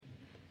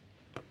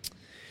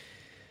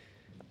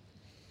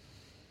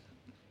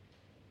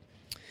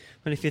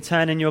Well, if you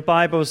turn in your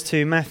Bibles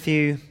to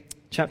Matthew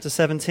chapter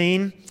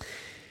 17,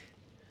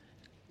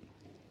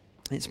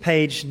 it's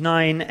page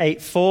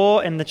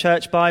 984 in the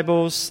church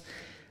Bibles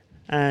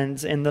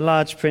and in the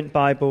large print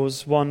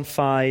Bibles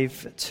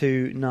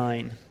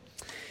 1529.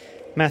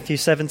 Matthew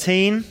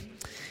 17,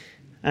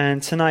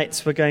 and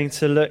tonight we're going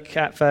to look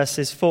at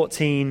verses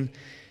 14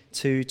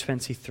 to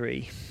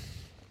 23.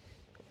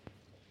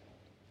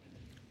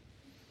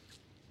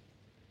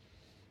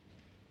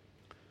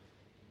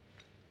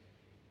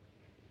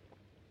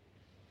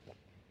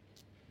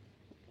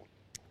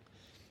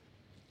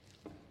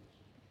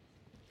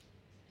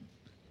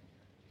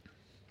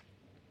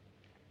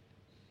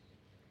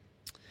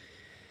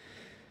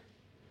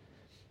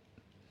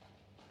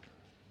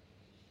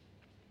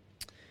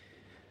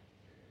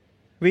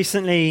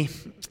 Recently,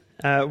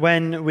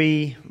 when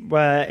we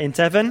were in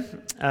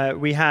Devon,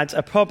 we had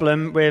a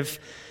problem with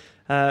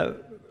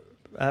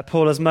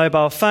Paula's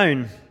mobile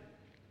phone,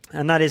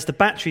 and that is the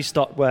battery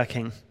stopped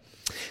working.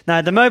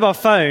 Now, the mobile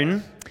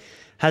phone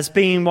has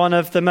been one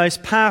of the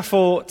most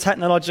powerful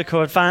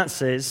technological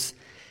advances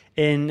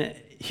in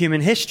human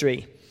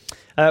history.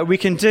 We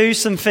can do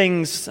some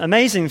things,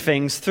 amazing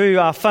things, through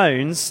our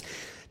phones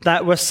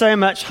that were so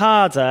much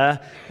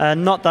harder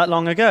not that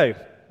long ago.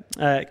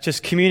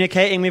 Just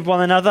communicating with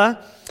one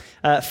another,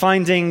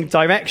 finding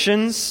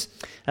directions,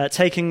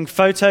 taking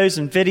photos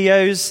and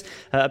videos,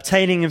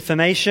 obtaining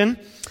information.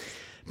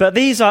 But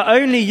these are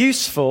only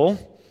useful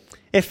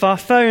if our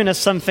phone is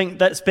something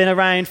that's been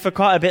around for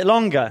quite a bit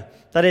longer.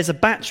 That is, a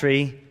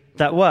battery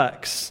that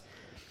works.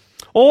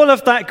 All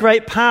of that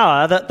great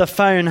power that the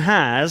phone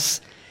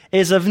has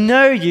is of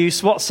no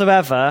use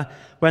whatsoever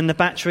when the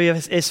battery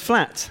is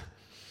flat.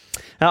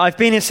 I've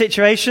been in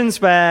situations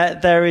where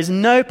there is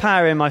no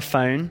power in my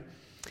phone,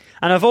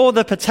 and of all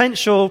the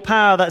potential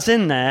power that's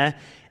in there,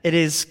 it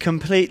is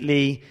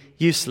completely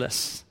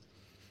useless.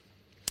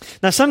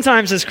 Now,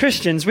 sometimes as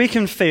Christians, we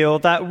can feel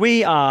that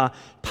we are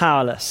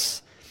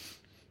powerless.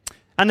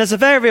 And there's a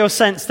very real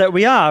sense that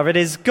we are. It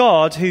is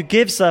God who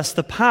gives us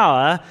the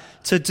power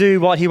to do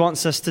what he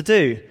wants us to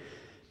do.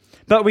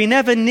 But we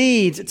never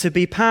need to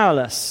be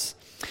powerless.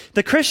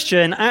 The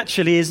Christian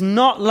actually is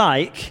not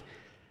like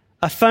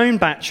a phone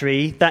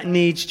battery that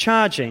needs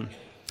charging.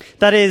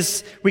 That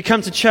is, we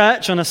come to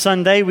church on a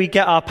Sunday, we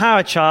get our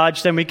power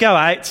charged, then we go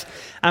out,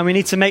 and we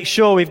need to make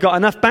sure we've got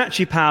enough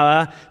battery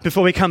power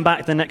before we come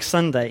back the next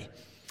Sunday.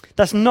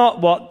 That's not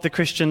what the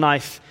Christian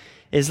life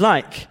is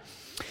like.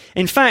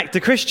 In fact, the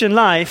Christian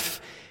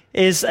life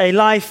is a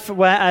life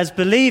where, as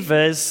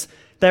believers,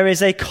 there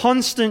is a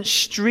constant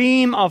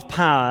stream of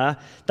power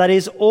that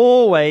is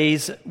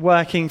always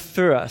working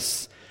through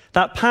us.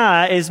 That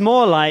power is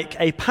more like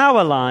a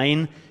power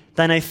line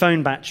than a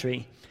phone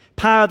battery.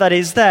 Power that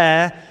is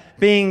there,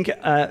 being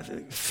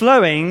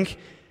flowing,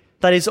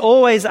 that is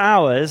always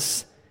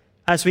ours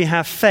as we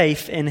have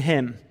faith in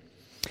him.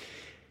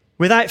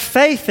 Without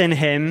faith in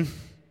him,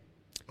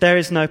 there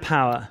is no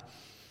power.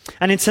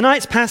 And in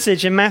tonight's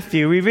passage in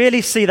Matthew, we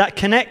really see that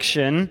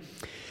connection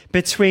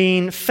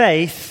between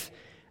faith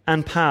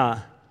and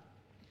power.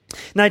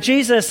 Now,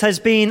 Jesus has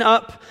been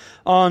up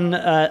on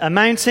a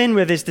mountain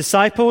with his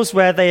disciples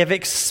where they have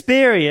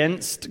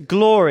experienced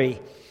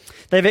glory.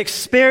 They've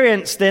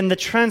experienced in the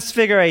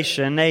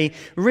transfiguration a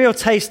real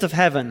taste of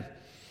heaven.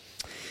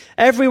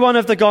 Every one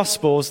of the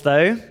Gospels,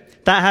 though,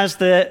 that has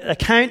the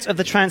account of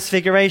the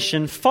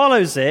transfiguration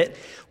follows it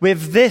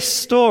with this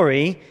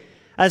story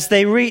as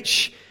they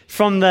reach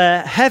from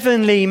the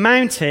heavenly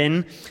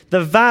mountain,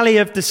 the valley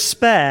of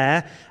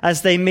despair,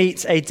 as they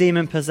meet a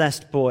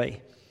demon-possessed boy.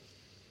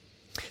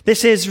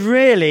 This is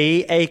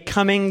really a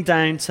coming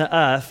down to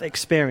earth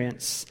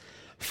experience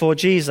for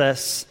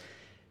Jesus,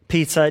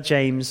 Peter,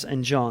 James,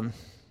 and John.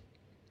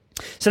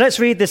 So let's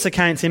read this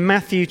account in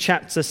Matthew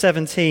chapter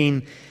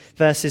 17,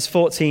 verses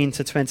 14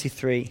 to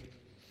 23.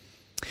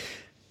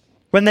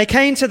 When they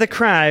came to the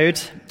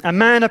crowd, a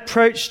man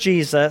approached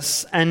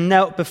Jesus and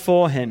knelt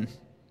before him.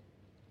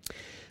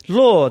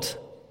 "Lord,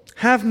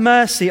 have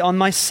mercy on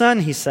my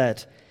son," he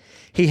said.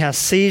 "He has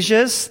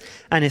seizures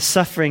and is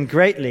suffering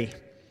greatly.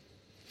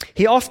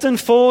 He often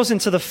falls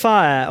into the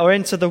fire or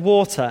into the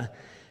water.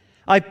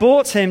 I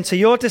brought him to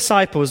your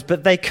disciples,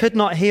 but they could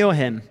not heal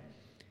him."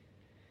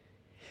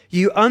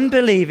 "You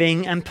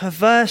unbelieving and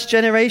perverse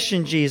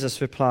generation,"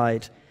 Jesus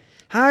replied,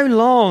 "how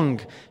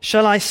long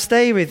shall I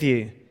stay with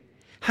you?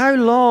 How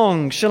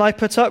long shall I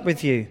put up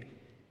with you?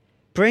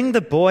 Bring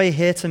the boy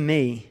here to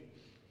me."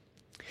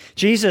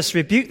 Jesus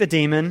rebuked the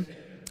demon,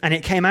 and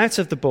it came out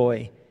of the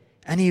boy,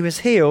 and he was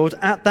healed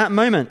at that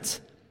moment.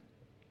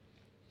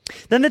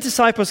 Then the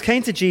disciples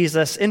came to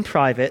Jesus in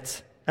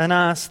private and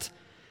asked,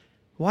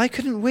 "Why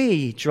couldn't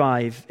we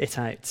drive it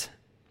out?"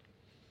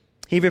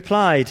 He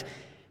replied,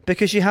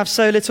 "Because you have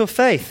so little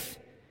faith.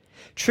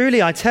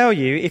 Truly, I tell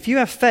you, if you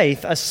have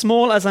faith as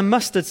small as a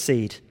mustard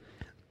seed,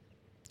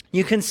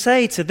 you can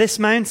say to this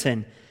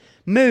mountain,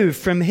 'Move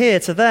from here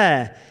to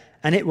there,'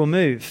 and it will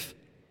move.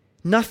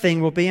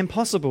 Nothing will be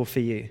impossible for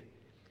you."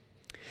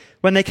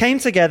 When they came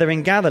together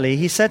in Galilee,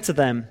 he said to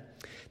them,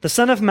 "The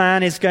Son of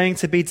Man is going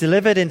to be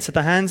delivered into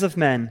the hands of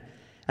men,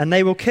 and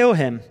they will kill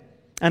him.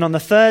 And on the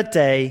third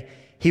day,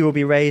 he will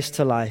be raised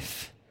to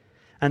life."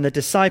 And the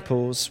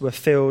disciples were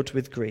filled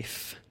with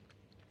grief.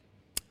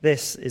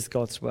 This is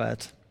God's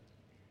word.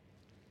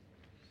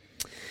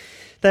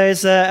 There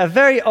is a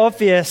very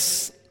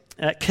obvious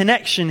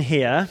connection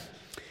here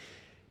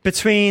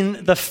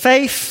between the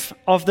faith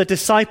of the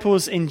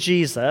disciples in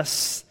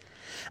Jesus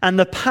and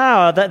the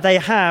power that they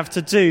have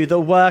to do the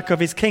work of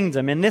his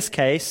kingdom, in this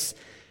case,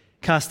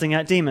 casting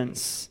out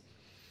demons.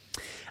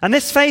 And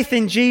this faith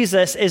in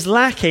Jesus is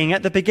lacking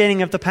at the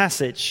beginning of the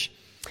passage,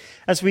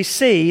 as we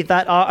see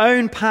that our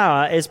own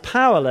power is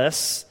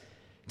powerless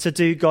to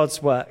do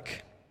God's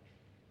work.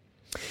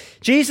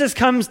 Jesus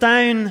comes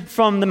down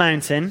from the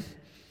mountain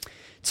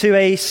to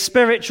a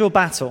spiritual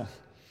battle.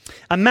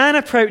 A man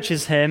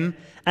approaches him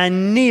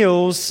and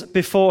kneels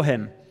before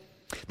him.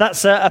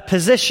 That's a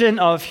position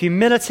of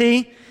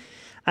humility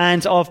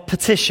and of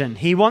petition.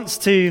 He wants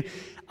to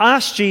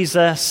ask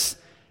Jesus,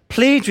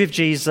 plead with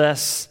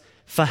Jesus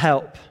for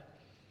help.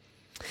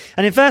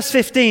 And in verse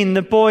 15,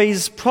 the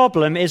boy's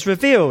problem is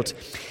revealed.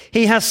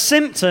 He has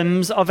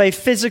symptoms of a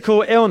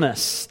physical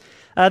illness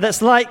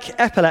that's like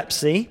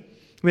epilepsy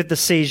with the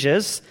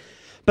seizures.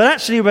 But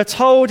actually, we're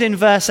told in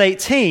verse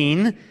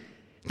 18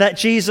 that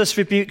Jesus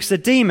rebukes the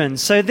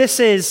demons. So this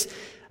is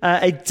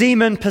a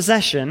demon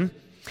possession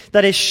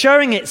that is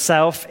showing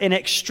itself in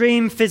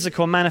extreme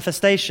physical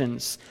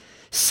manifestations,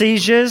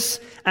 seizures,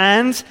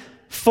 and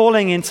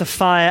falling into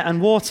fire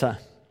and water.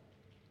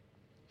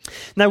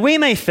 Now, we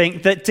may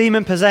think that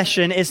demon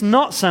possession is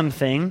not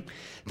something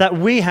that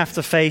we have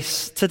to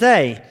face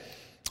today,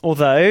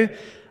 although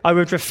I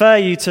would refer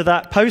you to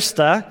that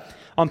poster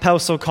on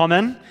Pelsall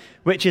Common,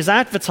 which is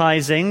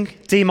advertising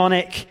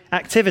demonic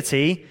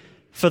activity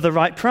for the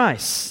right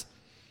price,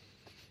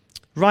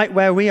 right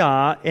where we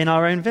are in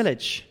our own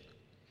village.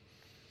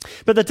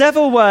 But the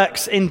devil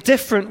works in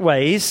different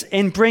ways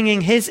in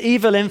bringing his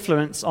evil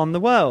influence on the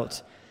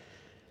world.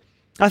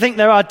 I think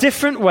there are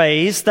different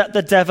ways that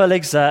the devil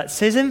exerts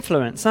his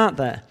influence, aren't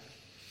there?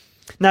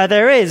 Now,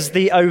 there is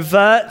the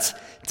overt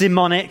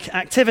demonic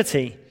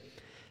activity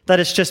that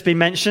has just been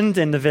mentioned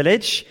in the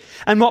village,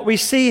 and what we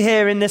see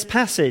here in this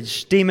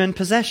passage, demon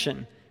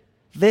possession.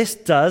 This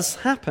does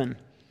happen.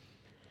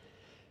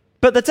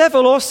 But the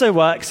devil also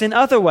works in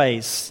other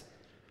ways,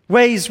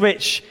 ways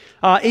which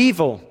are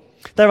evil.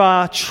 There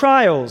are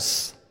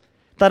trials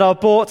that are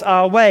brought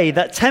our way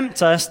that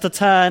tempt us to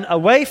turn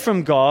away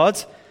from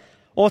God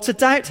or to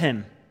doubt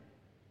him.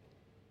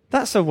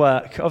 That's a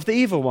work of the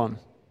evil one.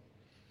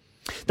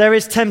 There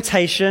is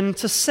temptation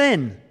to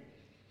sin.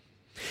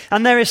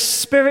 And there is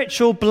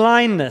spiritual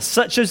blindness,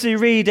 such as we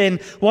read in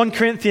 1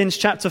 Corinthians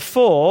chapter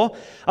 4,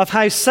 of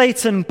how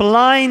Satan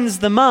blinds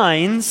the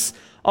minds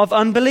of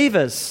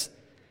unbelievers.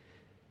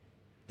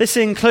 This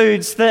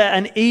includes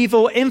an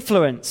evil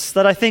influence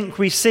that I think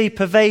we see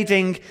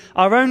pervading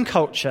our own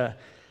culture,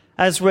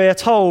 as we're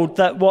told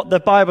that what the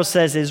Bible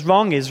says is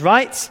wrong is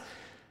right,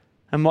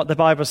 and what the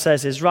Bible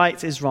says is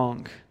right is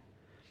wrong.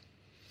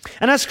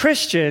 And as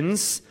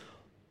Christians,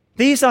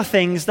 these are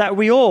things that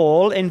we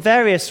all, in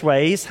various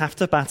ways, have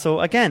to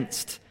battle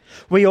against.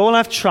 We all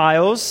have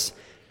trials.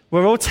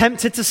 We're all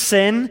tempted to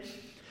sin.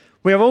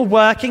 We're all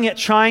working at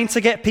trying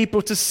to get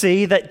people to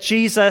see that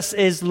Jesus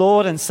is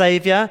Lord and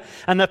Savior,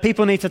 and that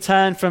people need to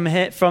turn from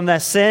their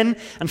sin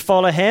and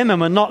follow him,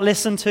 and will not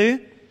listen to.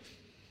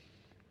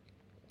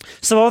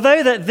 So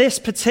although that this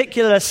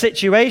particular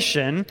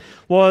situation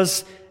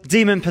was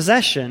demon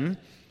possession,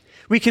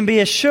 we can be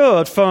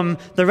assured from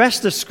the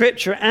rest of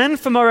Scripture and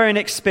from our own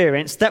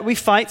experience that we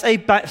fight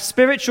a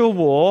spiritual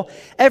war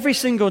every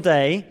single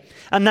day,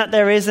 and that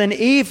there is an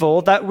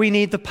evil that we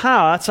need the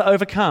power to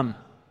overcome.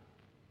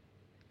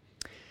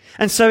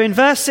 And so in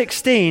verse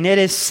 16, it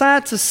is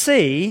sad to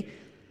see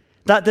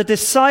that the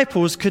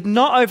disciples could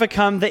not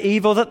overcome the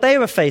evil that they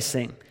were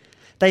facing.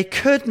 They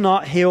could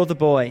not heal the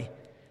boy.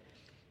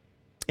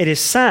 It is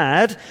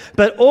sad,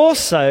 but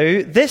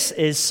also this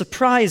is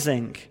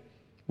surprising.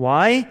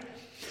 Why?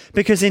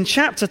 Because in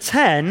chapter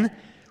 10,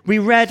 we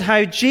read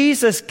how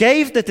Jesus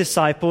gave the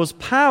disciples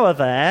power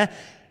there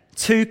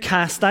to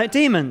cast out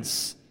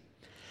demons.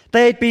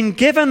 They had been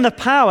given the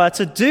power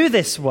to do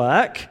this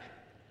work,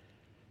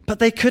 but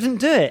they couldn't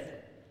do it.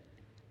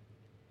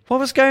 What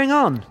was going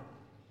on?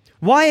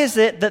 Why is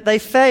it that they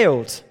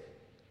failed?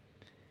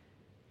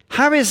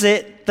 How is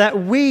it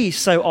that we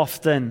so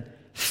often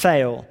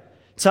fail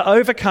to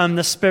overcome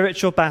the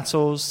spiritual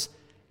battles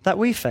that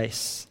we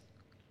face?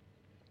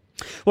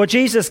 Well,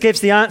 Jesus gives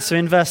the answer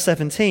in verse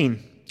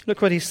 17.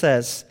 Look what he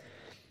says.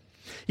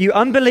 "You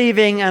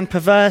unbelieving and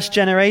perverse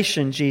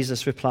generation,"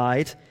 Jesus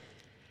replied,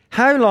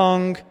 "how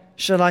long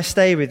shall I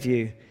stay with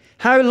you?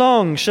 How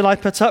long shall I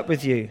put up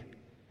with you?"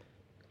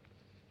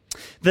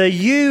 The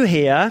you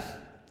here,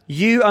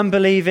 you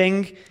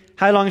unbelieving,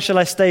 how long shall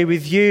I stay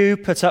with you,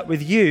 put up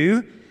with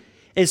you,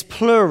 is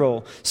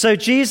plural. So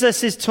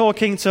Jesus is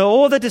talking to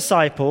all the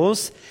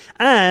disciples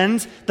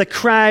and the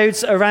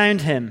crowds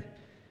around him.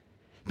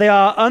 They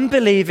are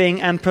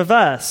unbelieving and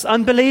perverse.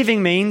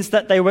 Unbelieving means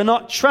that they were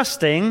not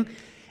trusting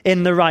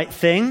in the right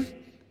thing.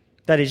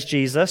 that is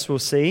Jesus, we'll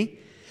see.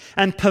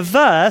 And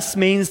perverse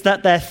means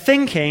that their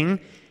thinking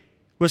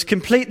was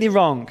completely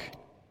wrong.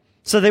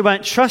 So they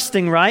weren't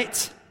trusting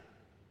right,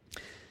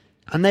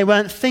 and they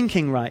weren't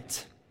thinking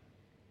right.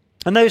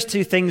 And those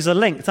two things are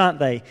linked, aren't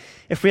they?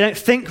 If we don't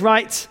think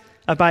right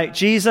about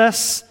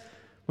Jesus,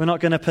 we're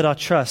not going to put our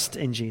trust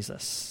in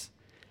Jesus.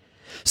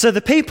 So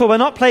the people were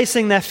not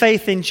placing their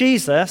faith in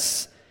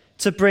Jesus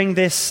to bring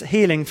this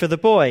healing for the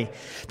boy.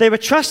 They were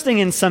trusting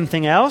in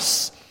something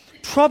else,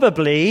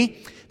 probably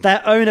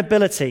their own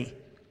ability.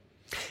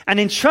 And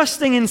in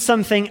trusting in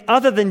something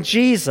other than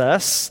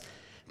Jesus,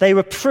 they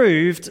were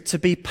proved to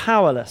be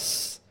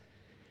powerless.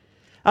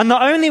 And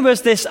not only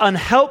was this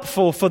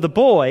unhelpful for the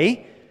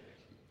boy,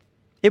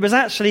 it was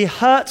actually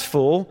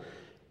hurtful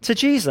to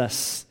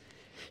Jesus.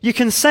 You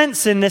can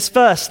sense in this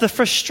verse the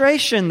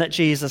frustration that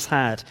Jesus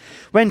had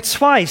when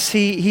twice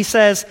he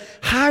says,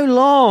 "How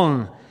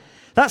long?"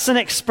 That's an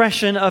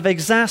expression of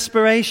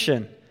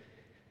exasperation.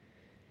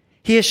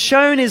 He has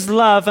shown his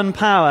love and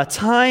power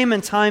time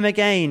and time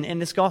again in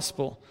this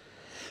gospel.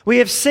 We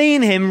have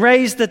seen him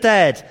raise the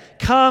dead,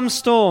 calm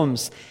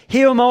storms,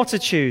 heal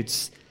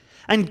multitudes,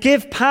 and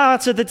give power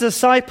to the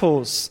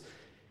disciples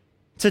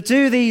to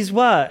do these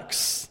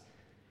works.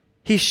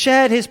 He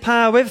shared his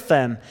power with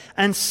them,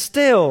 and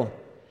still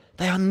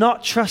they are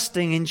not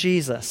trusting in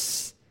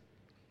Jesus.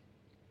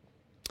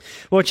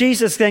 Well,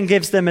 Jesus then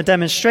gives them a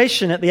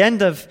demonstration at the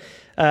end of,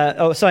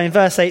 in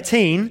verse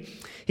 18.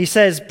 He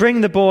says,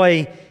 "Bring the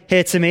boy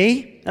here to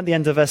me," at the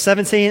end of verse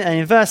 17. And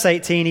in verse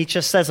 18, he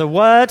just says a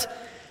word,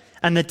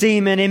 and the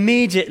demon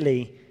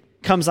immediately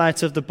comes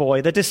out of the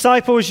boy. The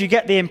disciples, you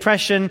get the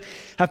impression,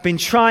 have been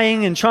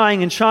trying and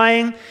trying and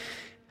trying,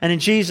 and then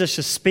Jesus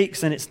just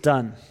speaks and it's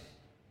done.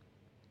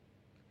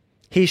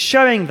 He's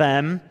showing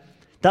them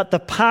that the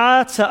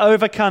power to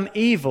overcome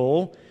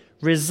evil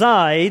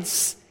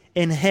resides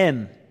in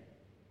him.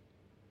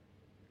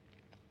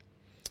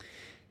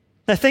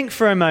 Now think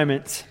for a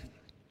moment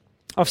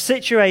of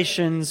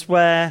situations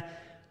where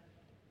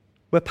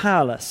we're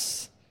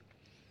powerless,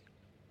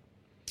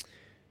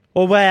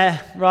 or where,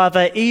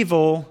 rather,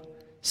 evil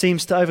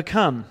seems to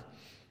overcome.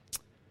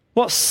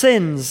 What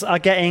sins are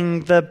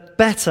getting the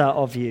better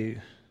of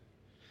you?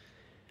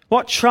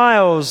 What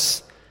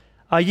trials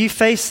are you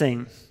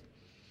facing?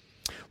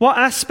 What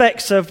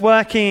aspects of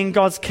working in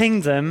God's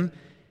kingdom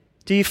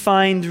do you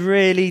find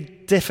really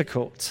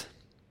difficult?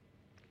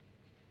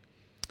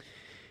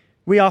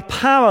 We are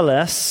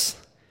powerless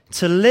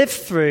to live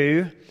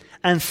through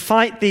and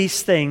fight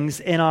these things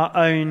in our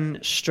own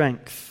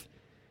strength,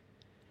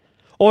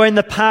 or in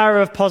the power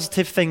of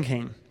positive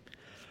thinking,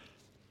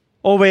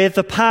 or with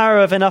the power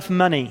of enough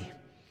money,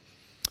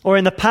 or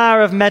in the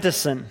power of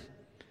medicine.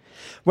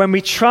 When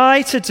we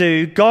try to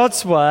do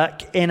God's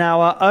work in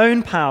our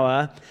own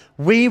power,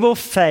 we will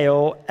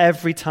fail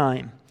every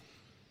time.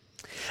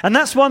 And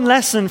that's one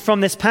lesson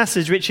from this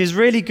passage which is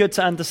really good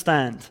to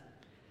understand.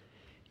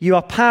 You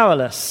are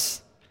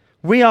powerless.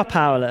 We are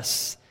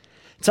powerless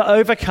to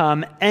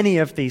overcome any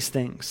of these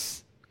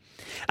things.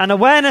 An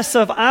awareness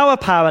of our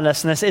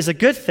powerlessness is a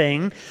good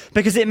thing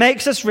because it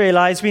makes us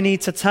realize we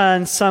need to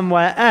turn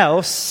somewhere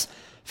else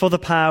for the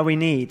power we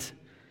need.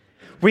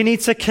 We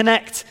need to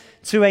connect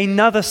to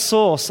another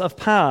source of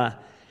power.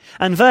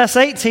 And verse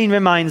 18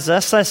 reminds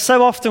us, as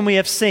so often we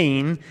have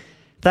seen,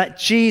 that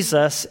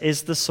Jesus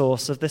is the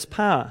source of this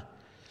power.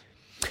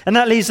 And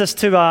that leads us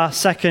to our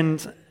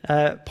second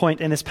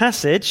point in this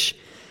passage.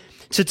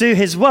 To do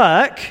his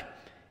work,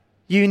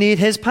 you need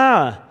his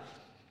power.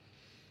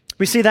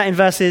 We see that in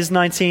verses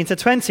 19 to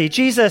 20.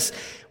 Jesus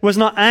was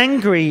not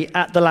angry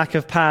at the lack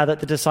of power that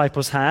the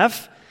disciples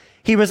have.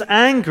 He was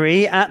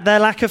angry at their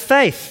lack of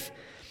faith.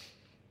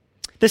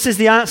 This is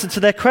the answer to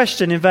their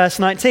question in verse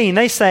 19.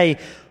 They say,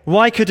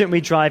 "Why couldn't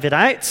we drive it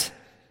out?"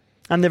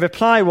 And the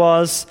reply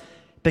was,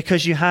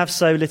 "Because you have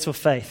so little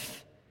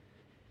faith."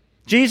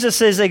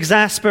 Jesus'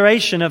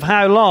 exasperation of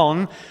how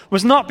long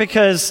was not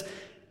because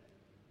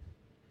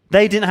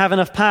they didn't have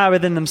enough power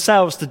within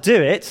themselves to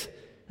do it,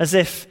 as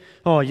if,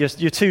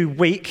 you're too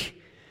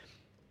weak.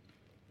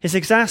 His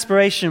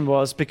exasperation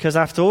was because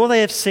after all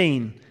they have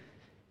seen,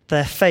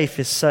 their faith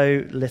is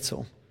so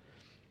little.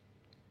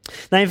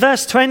 Now in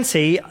verse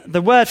 20,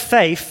 the word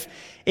faith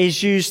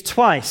is used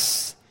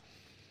twice.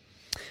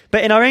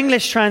 But in our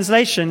English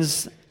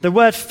translations, the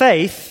word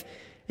faith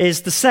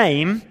is the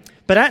same,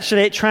 but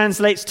actually it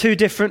translates two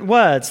different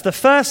words. The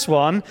first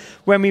one,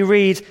 when we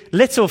read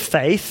little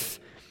faith,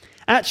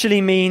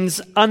 actually means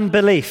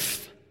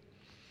unbelief.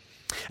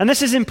 And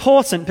this is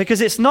important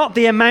because it's not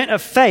the amount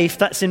of faith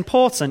that's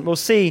important. We'll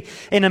see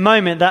in a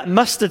moment that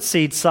mustard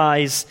seed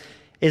size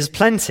is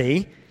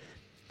plenty,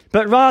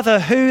 but rather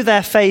who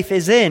their faith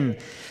is in.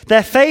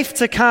 Their faith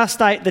to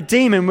cast out the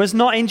demon was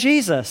not in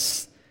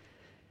Jesus.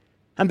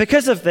 And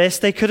because of this,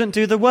 they couldn't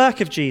do the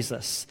work of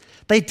Jesus.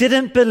 They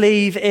didn't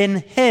believe in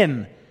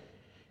him.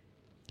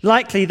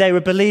 Likely they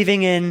were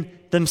believing in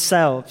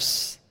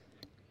themselves.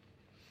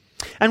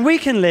 And we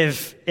can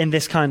live in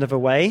this kind of a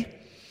way.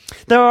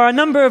 There are a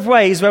number of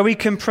ways where we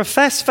can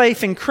profess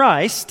faith in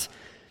Christ,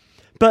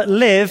 but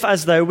live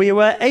as though we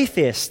were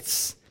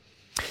atheists.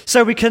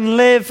 So we can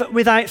live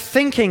without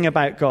thinking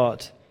about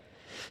God.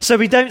 So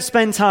we don't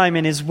spend time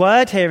in his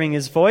word, hearing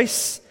his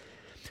voice.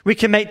 We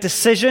can make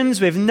decisions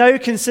with no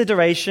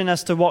consideration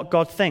as to what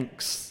God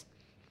thinks.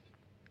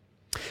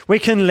 We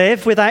can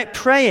live without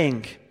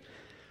praying.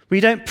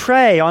 We don't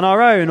pray on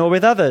our own or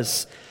with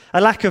others.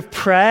 A lack of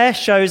prayer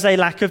shows a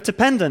lack of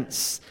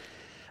dependence.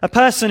 A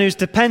person who's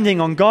depending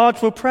on God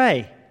will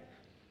pray.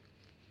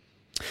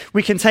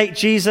 We can take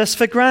Jesus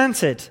for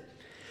granted.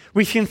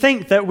 We can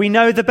think that we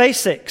know the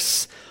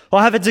basics, or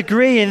have a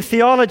degree in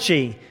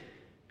theology,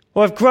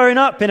 or have grown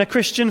up in a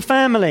Christian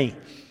family,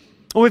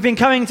 or we've been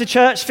coming to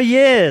church for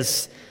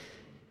years.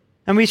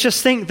 And we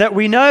just think that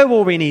we know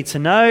all we need to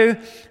know,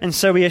 and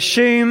so we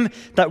assume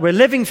that we're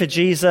living for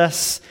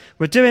Jesus,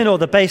 we're doing all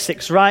the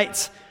basics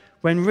right,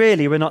 when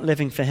really we're not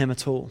living for him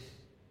at all.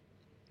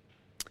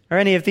 Are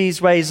any of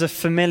these ways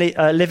of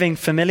living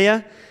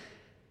familiar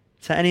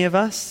to any of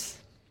us?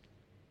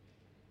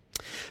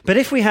 But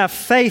if we have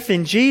faith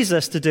in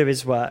Jesus to do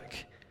his work,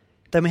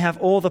 then we have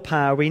all the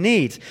power we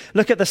need.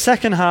 Look at the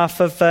second half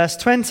of verse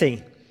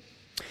 20.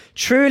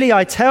 Truly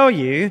I tell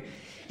you,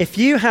 if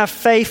you have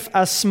faith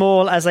as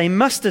small as a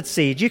mustard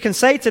seed, you can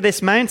say to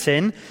this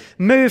mountain,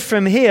 move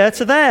from here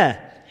to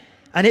there,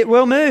 and it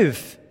will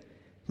move.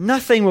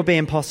 Nothing will be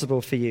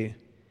impossible for you.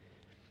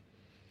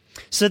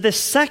 So the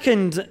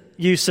second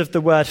use of the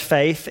word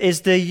faith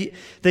is the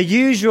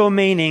usual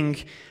meaning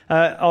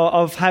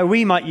of how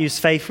we might use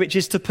faith, which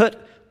is to put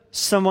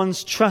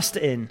someone's trust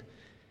in.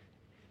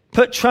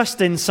 Put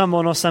trust in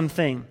someone or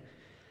something.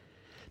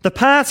 The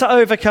power to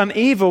overcome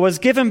evil was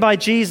given by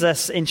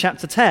Jesus in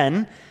chapter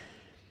 10,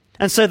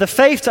 and so the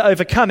faith to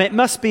overcome it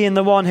must be in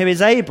the one who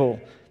is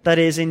able, that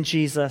is, in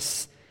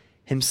Jesus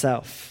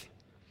himself.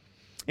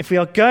 If we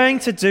are going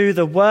to do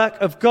the work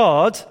of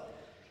God,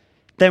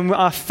 then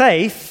our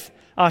faith,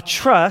 our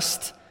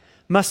trust,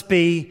 must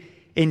be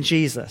in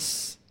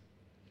Jesus.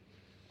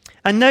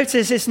 And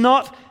notice it's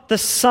not the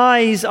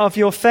size of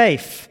your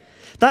faith.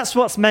 That's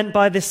what's meant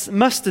by this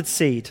mustard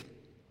seed.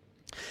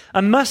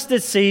 A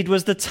mustard seed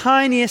was the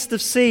tiniest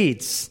of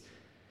seeds.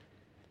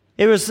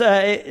 It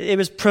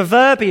was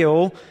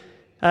proverbial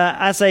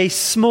as a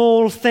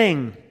small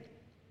thing.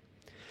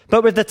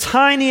 But with the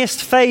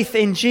tiniest faith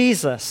in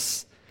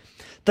Jesus,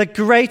 the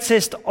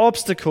greatest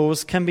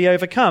obstacles can be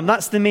overcome.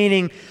 That's the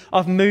meaning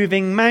of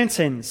moving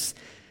mountains.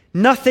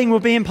 Nothing will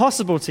be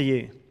impossible to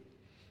you.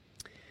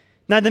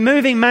 Now, the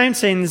moving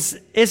mountains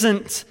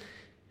isn't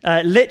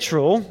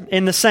literal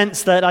in the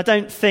sense that I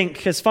don't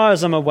think, as far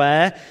as I'm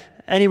aware,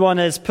 anyone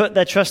has put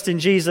their trust in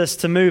Jesus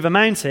to move a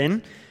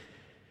mountain.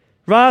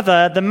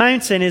 Rather, the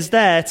mountain is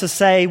there to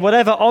say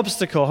whatever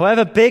obstacle,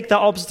 however big that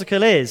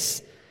obstacle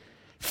is,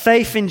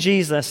 faith in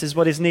Jesus is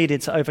what is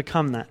needed to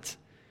overcome that.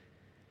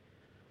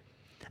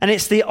 And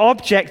it's the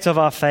object of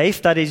our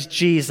faith, that is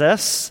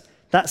Jesus,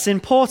 that's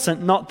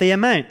important, not the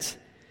amount.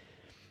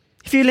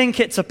 If you link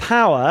it to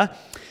power,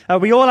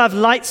 we all have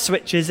light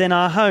switches in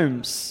our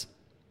homes.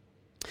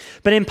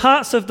 But in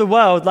parts of the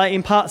world, like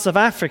in parts of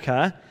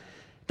Africa,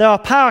 there are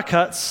power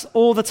cuts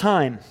all the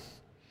time.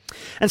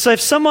 And so if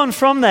someone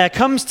from there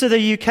comes to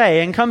the UK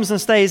and comes and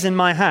stays in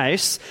my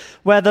house,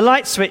 where the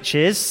light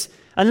switches,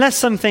 unless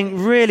something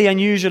really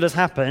unusual has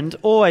happened,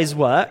 always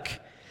work,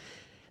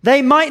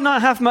 they might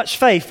not have much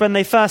faith when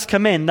they first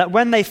come in that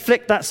when they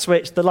flick that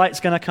switch, the light's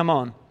going to come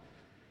on.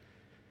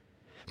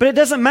 But it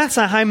doesn't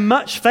matter how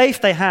much faith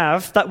they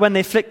have that when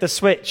they flick the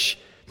switch,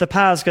 the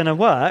power's going to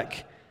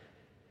work.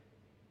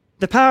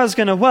 The power's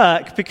going to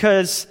work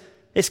because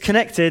it's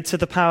connected to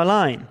the power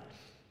line.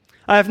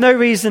 I have no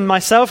reason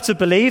myself to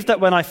believe that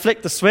when I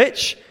flick the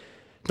switch,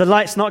 the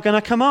light's not going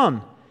to come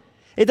on.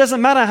 It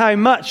doesn't matter how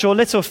much or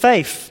little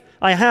faith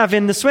I have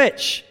in the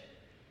switch.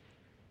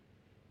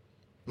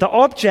 The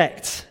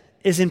object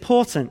is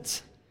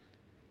important.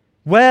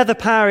 Where the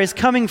power is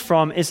coming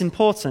from is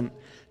important,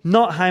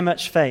 not how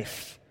much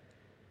faith.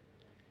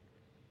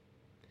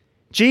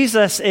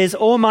 Jesus is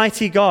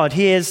Almighty God.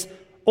 He is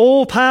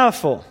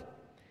all-powerful.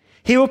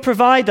 He will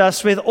provide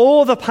us with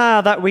all the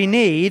power that we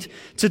need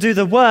to do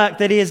the work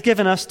that he has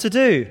given us to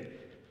do.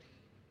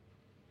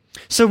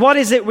 So what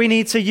is it we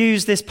need to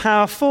use this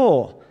power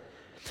for?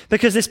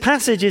 Because this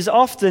passage is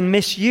often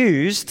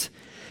misused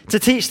to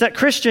teach that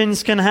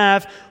Christians can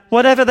have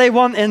whatever they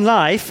want in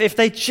life if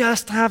they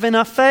just have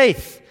enough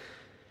faith.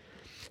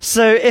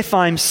 So if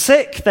I'm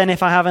sick, then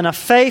if I have enough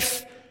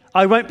faith,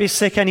 I won't be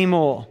sick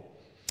anymore.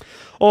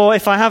 Or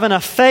if I have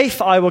enough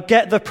faith, I will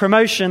get the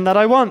promotion that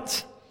I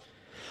want.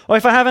 Or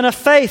if I have enough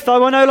faith, I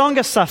will no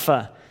longer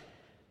suffer.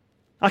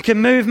 I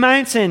can move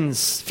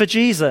mountains for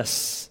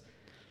Jesus.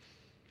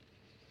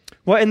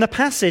 Well, in the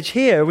passage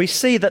here, we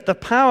see that the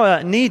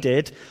power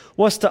needed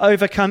was to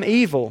overcome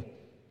evil.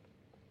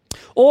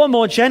 Or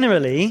more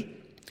generally,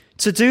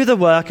 to do the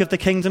work of the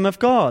kingdom of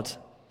God.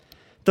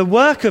 The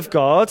work of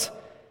God,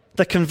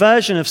 the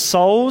conversion of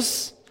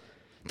souls,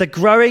 the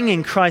growing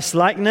in Christ's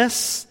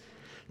likeness,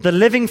 the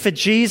living for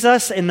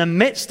Jesus in the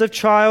midst of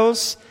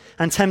trials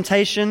and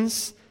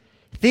temptations.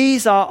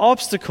 These are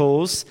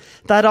obstacles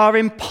that are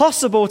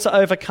impossible to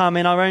overcome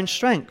in our own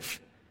strength.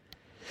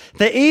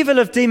 The evil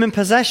of demon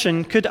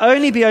possession could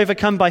only be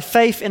overcome by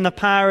faith in the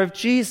power of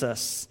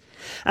Jesus.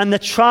 And the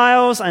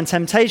trials and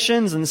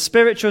temptations and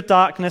spiritual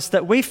darkness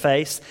that we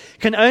face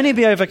can only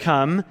be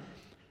overcome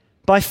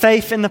by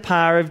faith in the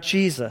power of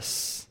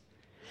Jesus.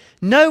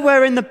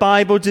 Nowhere in the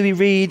Bible do we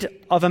read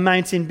of a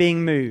mountain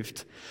being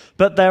moved,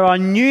 but there are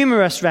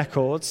numerous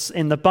records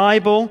in the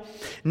Bible,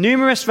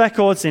 numerous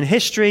records in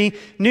history,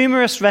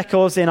 numerous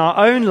records in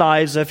our own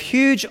lives of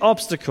huge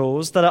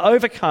obstacles that are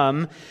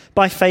overcome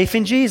by faith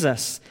in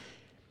Jesus.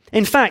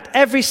 In fact,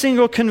 every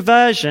single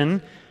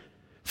conversion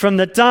from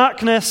the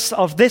darkness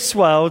of this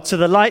world to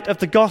the light of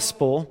the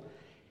gospel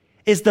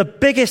is the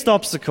biggest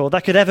obstacle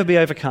that could ever be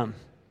overcome.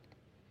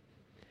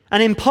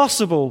 An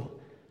impossible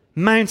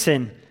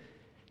mountain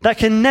that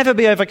can never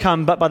be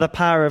overcome but by the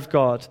power of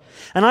God.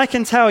 And I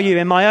can tell you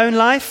in my own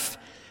life,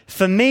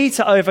 for me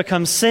to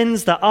overcome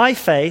sins that I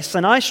face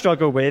and I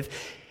struggle with,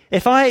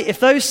 if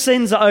those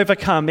sins are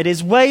overcome, it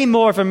is way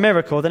more of a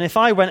miracle than if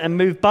I went and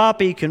moved Bar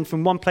Beacon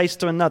from one place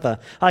to another,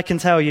 I can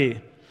tell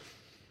you.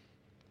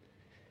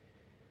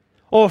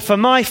 Or for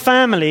my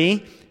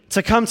family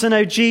to come to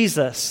know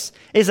Jesus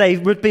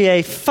would be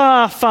a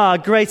far, far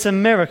greater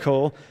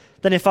miracle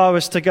than if I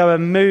was to go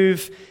and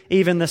move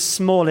even the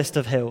smallest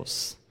of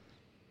hills.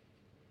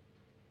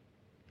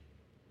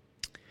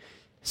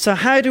 So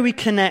how do we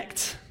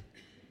connect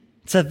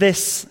to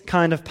this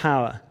kind of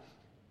power?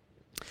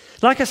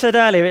 Like I said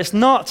earlier, it's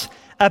not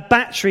a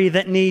battery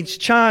that needs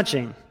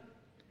charging.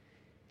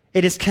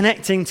 It is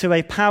connecting to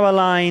a power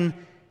line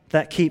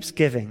that keeps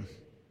giving.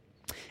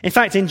 In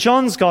fact, in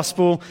John's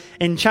Gospel,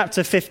 in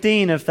chapter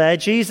 15 of there,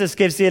 Jesus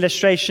gives the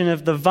illustration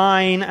of the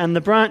vine and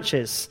the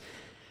branches.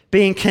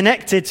 Being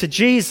connected to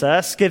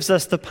Jesus gives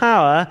us the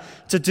power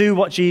to do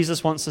what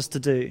Jesus wants us to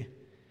do.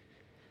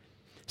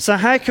 So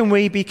how can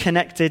we be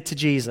connected to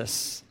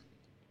Jesus?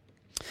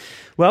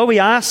 Well, we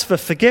ask for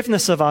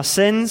forgiveness of our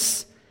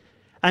sins,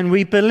 and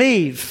we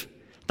believe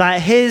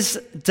that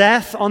his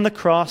death on the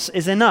cross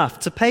is enough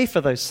to pay for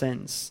those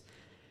sins,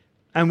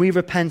 and we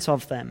repent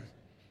of them.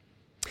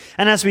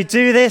 And as we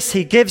do this,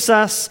 he gives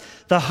us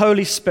the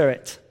Holy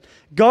Spirit.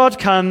 God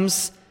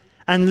comes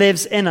and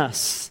lives in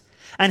us,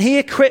 and he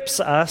equips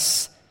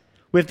us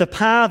with the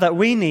power that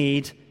we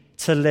need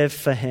to live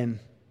for him.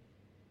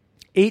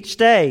 Each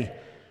day,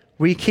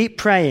 we keep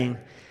praying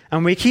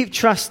and we keep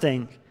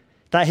trusting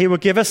that he will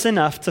give us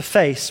enough to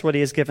face what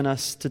he has given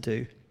us to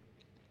do.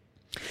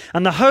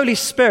 And the Holy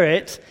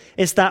Spirit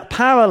is that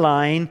power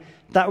line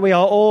that we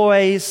are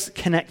always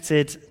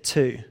connected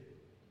to.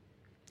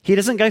 He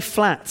doesn't go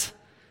flat.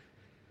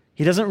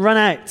 He doesn't run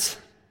out.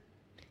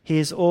 He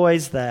is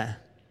always there.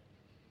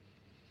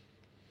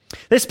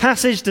 This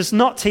passage does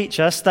not teach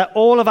us that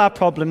all of our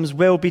problems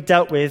will be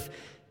dealt with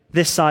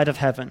this side of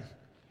heaven.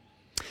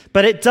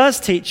 But it does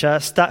teach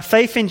us that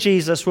faith in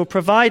Jesus will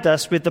provide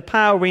us with the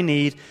power we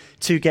need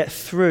to get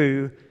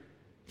through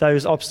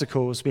those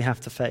obstacles we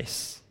have to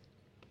face.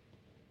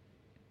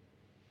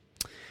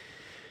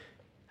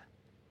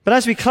 But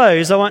as we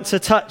close, I want to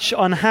touch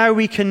on how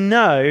we can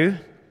know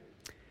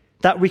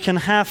that we can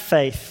have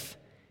faith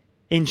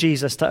in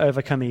Jesus to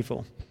overcome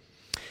evil.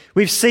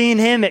 We've seen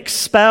him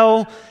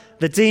expel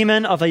the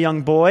demon of a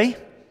young boy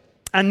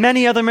and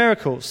many other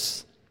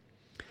miracles.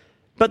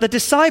 But the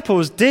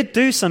disciples did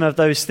do some of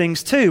those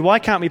things too. Why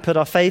can't we put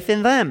our faith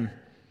in them?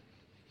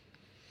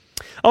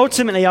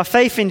 Ultimately, our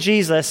faith in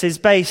Jesus is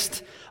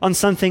based on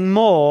something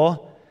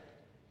more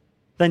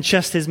than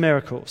just his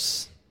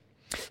miracles.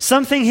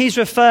 Something he's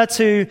referred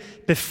to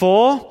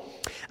before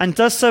and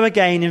does so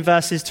again in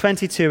verses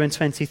 22 and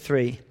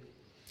 23.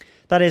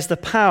 That is the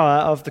power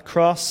of the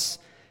cross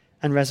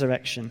and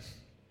resurrection.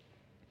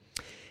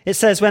 It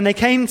says, when they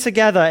came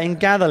together in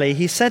Galilee,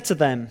 he said to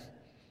them,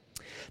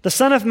 the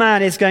Son of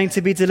Man is going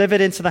to be delivered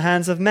into the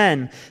hands of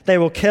men. They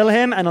will kill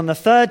him, and on the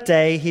third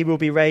day he will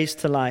be raised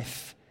to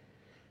life.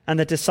 And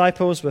the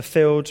disciples were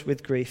filled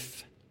with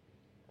grief.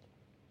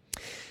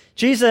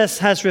 Jesus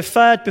has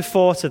referred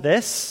before to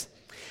this,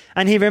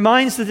 and he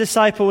reminds the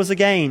disciples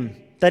again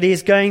that he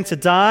is going to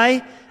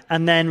die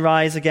and then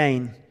rise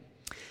again.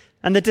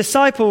 And the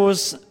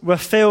disciples were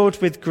filled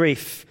with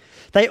grief.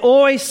 They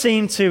always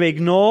seem to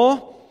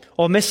ignore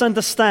or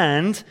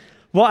misunderstand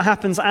what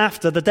happens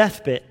after the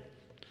death bit.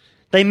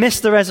 They miss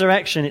the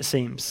resurrection, it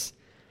seems.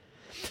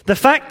 The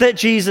fact that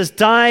Jesus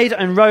died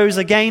and rose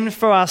again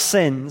for our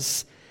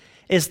sins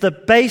is the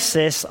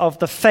basis of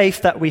the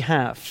faith that we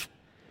have.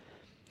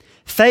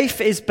 Faith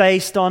is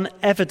based on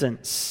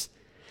evidence.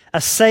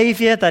 A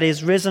Savior that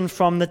is risen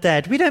from the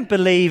dead. We don't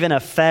believe in a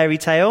fairy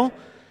tale.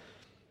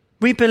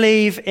 We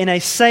believe in a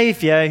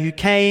Savior who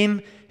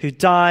came, who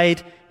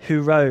died,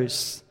 who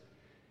rose.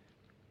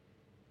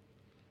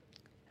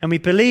 And we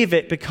believe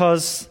it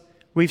because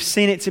we've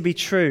seen it to be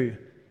true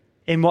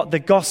in what the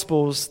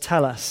Gospels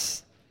tell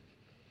us.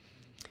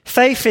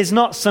 Faith is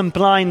not some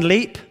blind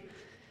leap.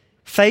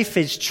 Faith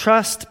is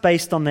trust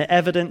based on the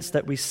evidence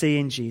that we see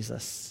in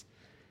Jesus.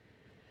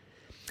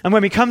 And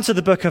when we come to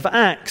the book of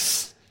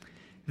Acts,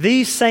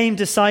 these same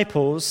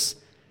disciples,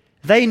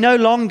 they no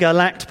longer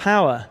lacked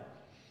power.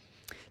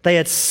 They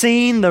had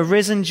seen the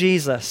risen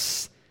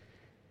Jesus.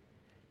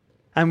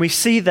 And we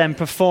see them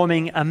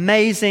performing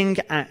amazing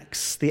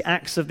acts, the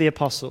Acts of the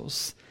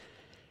Apostles,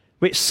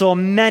 which saw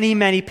many,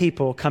 many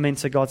people come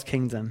into God's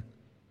kingdom.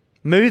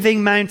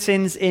 Moving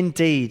mountains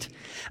indeed,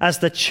 as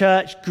the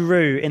church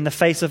grew in the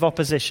face of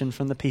opposition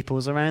from the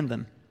peoples around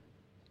them.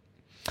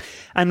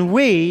 And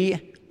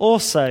we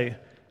also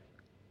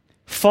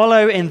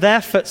follow in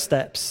their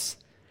footsteps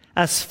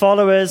as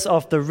followers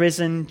of the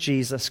risen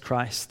Jesus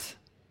Christ.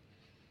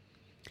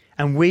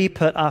 And we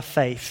put our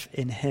faith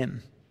in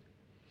him.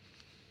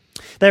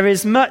 There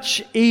is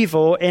much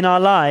evil in our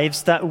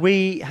lives that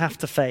we have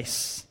to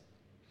face.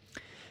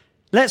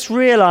 Let's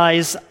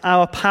realize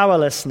our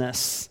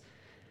powerlessness,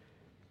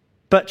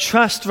 but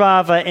trust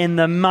rather in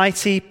the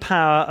mighty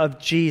power of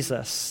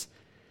Jesus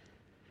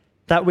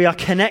that we are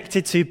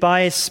connected to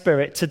by his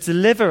Spirit to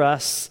deliver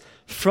us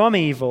from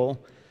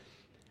evil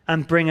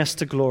and bring us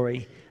to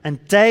glory.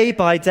 And day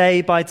by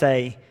day by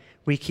day,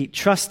 we keep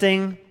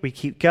trusting, we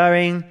keep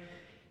going,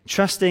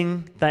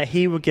 trusting that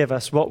he will give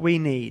us what we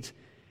need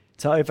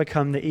to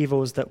overcome the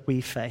evils that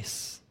we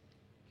face.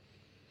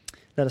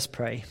 Let us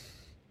pray.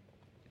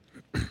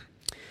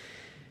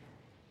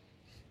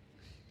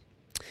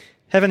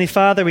 Heavenly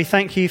Father, we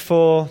thank you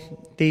for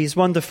these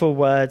wonderful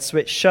words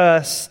which show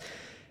us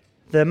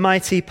the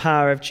mighty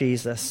power of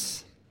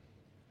Jesus.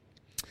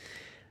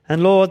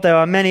 And Lord, there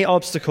are many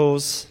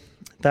obstacles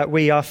that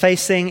we are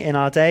facing in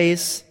our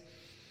days,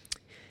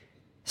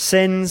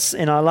 sins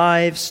in our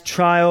lives,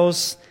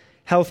 trials,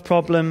 health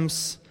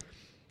problems,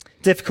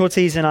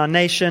 difficulties in our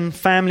nation,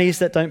 families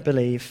that don't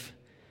believe,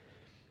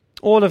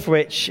 all of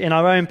which in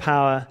our own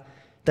power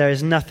there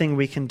is nothing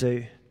we can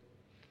do.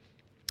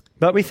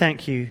 But we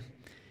thank you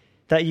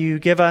that you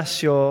give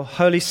us your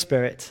Holy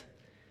Spirit,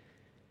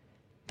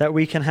 that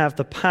we can have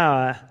the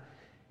power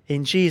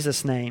in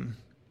Jesus' name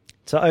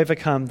to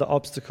overcome the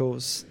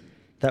obstacles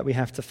that we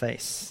have to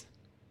face.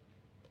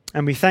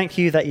 And we thank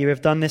you that you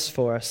have done this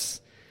for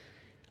us.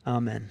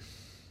 Amen.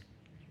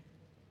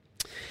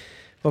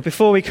 Well,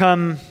 before we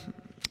come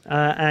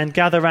and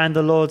gather around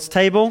the Lord's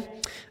table,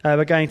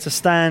 we're going to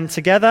stand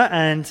together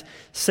and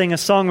sing a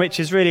song which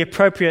is really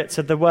appropriate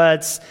to the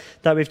words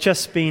that we've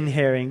just been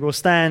hearing. We'll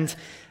stand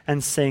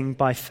and sing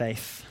by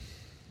faith.